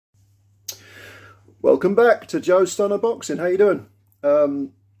Welcome back to Joe Stunner Boxing. How you doing?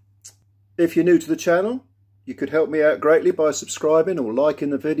 If you're new to the channel, you could help me out greatly by subscribing or liking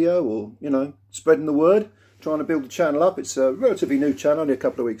the video, or spreading the word. Trying to build the channel up. It's a relatively new channel, only a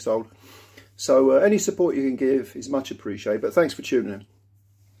couple of weeks old. So any support you can give is much appreciated. But thanks for tuning in.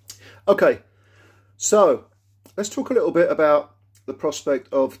 Okay, so let's talk a little bit about the prospect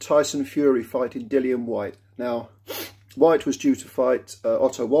of Tyson Fury fighting Dillian Whyte. Now, Whyte was due to fight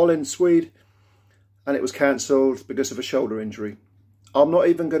Otto Wallin, Swede, and it was cancelled because of a shoulder injury. I'm not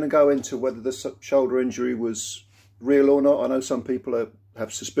even going to go into whether the shoulder injury was real or not. I know some people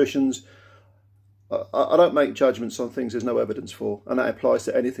have suspicions. I don't make judgments on things there's no evidence for, and that applies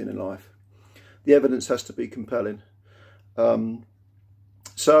to anything in life. The evidence has to be compelling.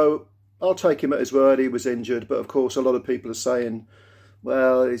 So I'll take him at his word. He was injured, but of course a lot of people are saying,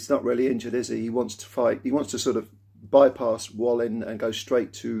 well, he's not really injured, is he? He wants to fight. He wants to sort of bypass Wallin and go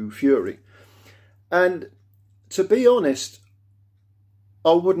straight to Fury. And to be honest,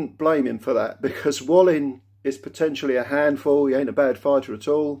 I wouldn't blame him for that, because Wallin is potentially a handful. He ain't a bad fighter at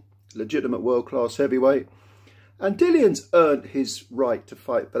all. Legitimate world-class heavyweight. And Dillian's earned his right to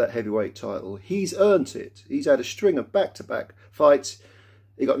fight for that heavyweight title. He's earned it. He's had a string of back-to-back fights.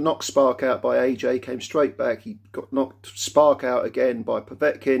 He got knocked spark out by AJ, came straight back. He got knocked spark out again by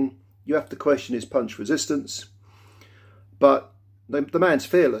Povetkin. You have to question his punch resistance. But the man's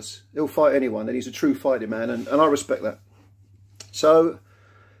fearless. He'll fight anyone, and he's a true fighting man, and I respect that. So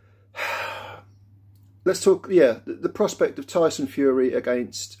let's talk, the prospect of Tyson Fury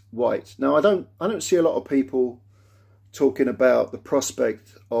against Whyte. Now, I don't see a lot of people talking about the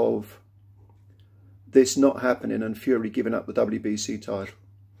prospect of this not happening and Fury giving up the WBC title.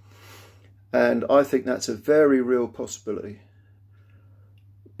 And I think that's a very real possibility.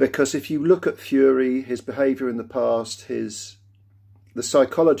 Because if you look at Fury, his behaviour in the past, the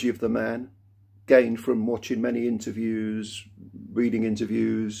psychology of the man, gained from watching many interviews, reading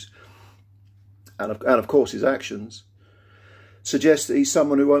interviews, and of course his actions, suggests that he's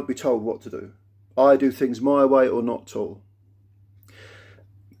someone who won't be told what to do. I do things my way or not at all.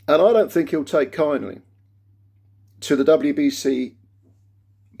 And I don't think he'll take kindly to the WBC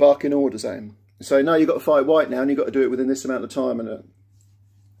barking orders at him and say, no, you've got to fight Whyte now and you've got to do it within this amount of time. And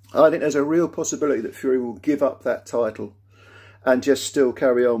I think there's a real possibility that Fury will give up that title and just still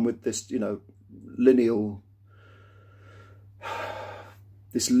carry on with this, lineal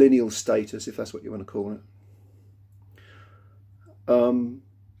status, if that's what you want to call it.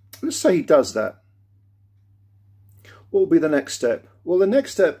 Let's say he does that. What will be the next step? Well, the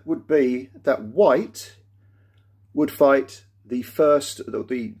next step would be that Whyte would fight the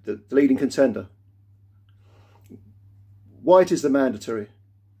leading contender. Whyte is the mandatory.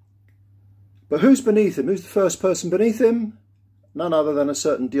 But who's beneath him? Who's the first person beneath him? None other than a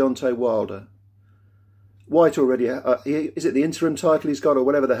certain Deontay Wilder. Whyte already, is it the interim title he's got or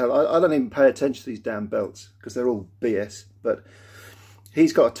whatever the hell? I don't even pay attention to these damn belts because they're all BS. But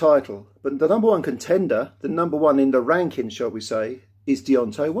he's got a title. But the number one contender, the number one in the rankings, shall we say, is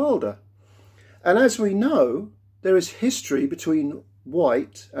Deontay Wilder. And as we know, there is history between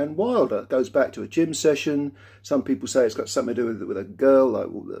Whyte and Wilder. It goes back to a gym session. Some people say it's got something to do with a girl,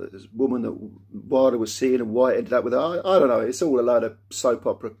 like this woman that Wilder was seeing and Whyte ended up with. I don't know. It's all a load of soap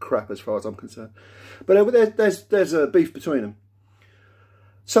opera crap as far as I'm concerned. But there's a beef between them.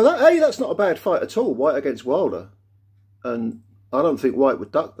 So that's not a bad fight at all, Whyte against Wilder. And I don't think Whyte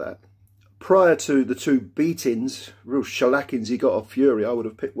would duck that. Prior to the two beatings, real shellackings he got off Fury, I would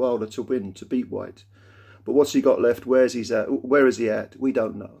have picked Wilder to win, to beat Whyte. But what's he got left? Where is he at? We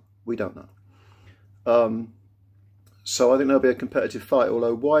don't know. We don't know. So I think there'll be a competitive fight.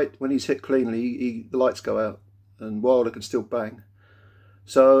 Although Whyte, when he's hit cleanly, the lights go out, and Wilder can still bang.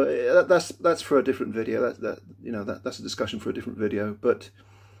 So that's for a different video. That's a discussion for a different video. But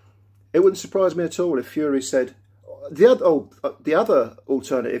it wouldn't surprise me at all if Fury said the other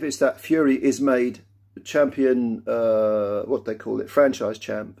alternative is that Fury is made champion. What they call it, franchise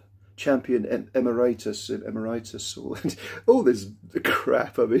champion emeritus, or all this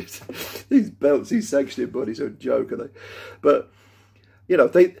crap. I mean, these belts, these sanctioning bodies are a joke, are they? But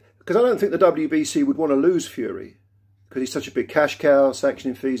because I don't think the WBC would want to lose Fury, because he's such a big cash cow,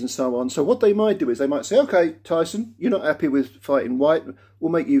 sanctioning fees and so on. So what they might do is they might say, okay, Tyson, you're not happy with fighting Whyte,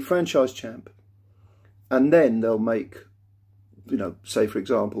 we'll make you franchise champ. And then they'll make, say for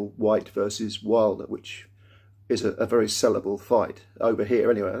example, Whyte versus Wilder, which is a very sellable fight over here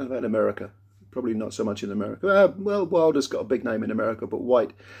anyway. I don't know in America. Probably not so much in America. Well, Wilder's got a big name in America, but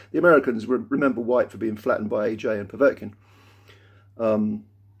Whyte, the Americans remember Whyte for being flattened by AJ and Povetkin.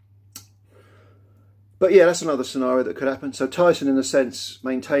 But yeah, that's another scenario that could happen. So Tyson, in a sense,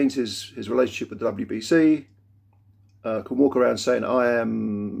 maintains his relationship with the WBC. Can walk around saying, I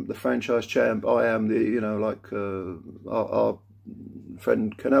am the franchise champ, I am the, you know, like our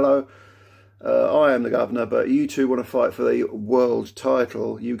friend Canelo, I am the governor, but you two want to fight for the world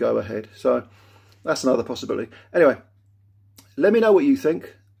title, you go ahead. So that's another possibility. Anyway, let me know what you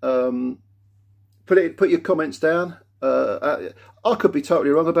think. Put your comments down. I could be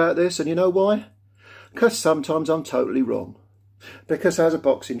totally wrong about this, and you know why? Because sometimes I'm totally wrong. Because as a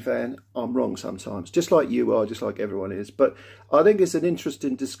boxing fan, I'm wrong sometimes, just like you are, just like everyone is. But I think it's an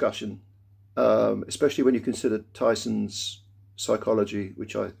interesting discussion, especially when you consider Tyson's psychology,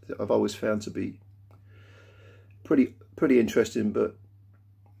 which I've always found to be pretty interesting, but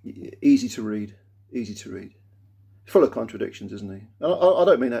easy to read. Easy to read. Full of contradictions, isn't he? I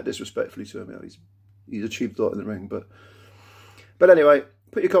don't mean that disrespectfully to him. You know, he's achieved a lot in the ring, but anyway,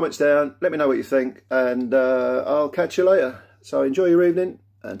 put your comments down. Let me know what you think, and I'll catch you later. So enjoy your evening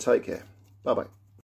and take care. Bye-bye.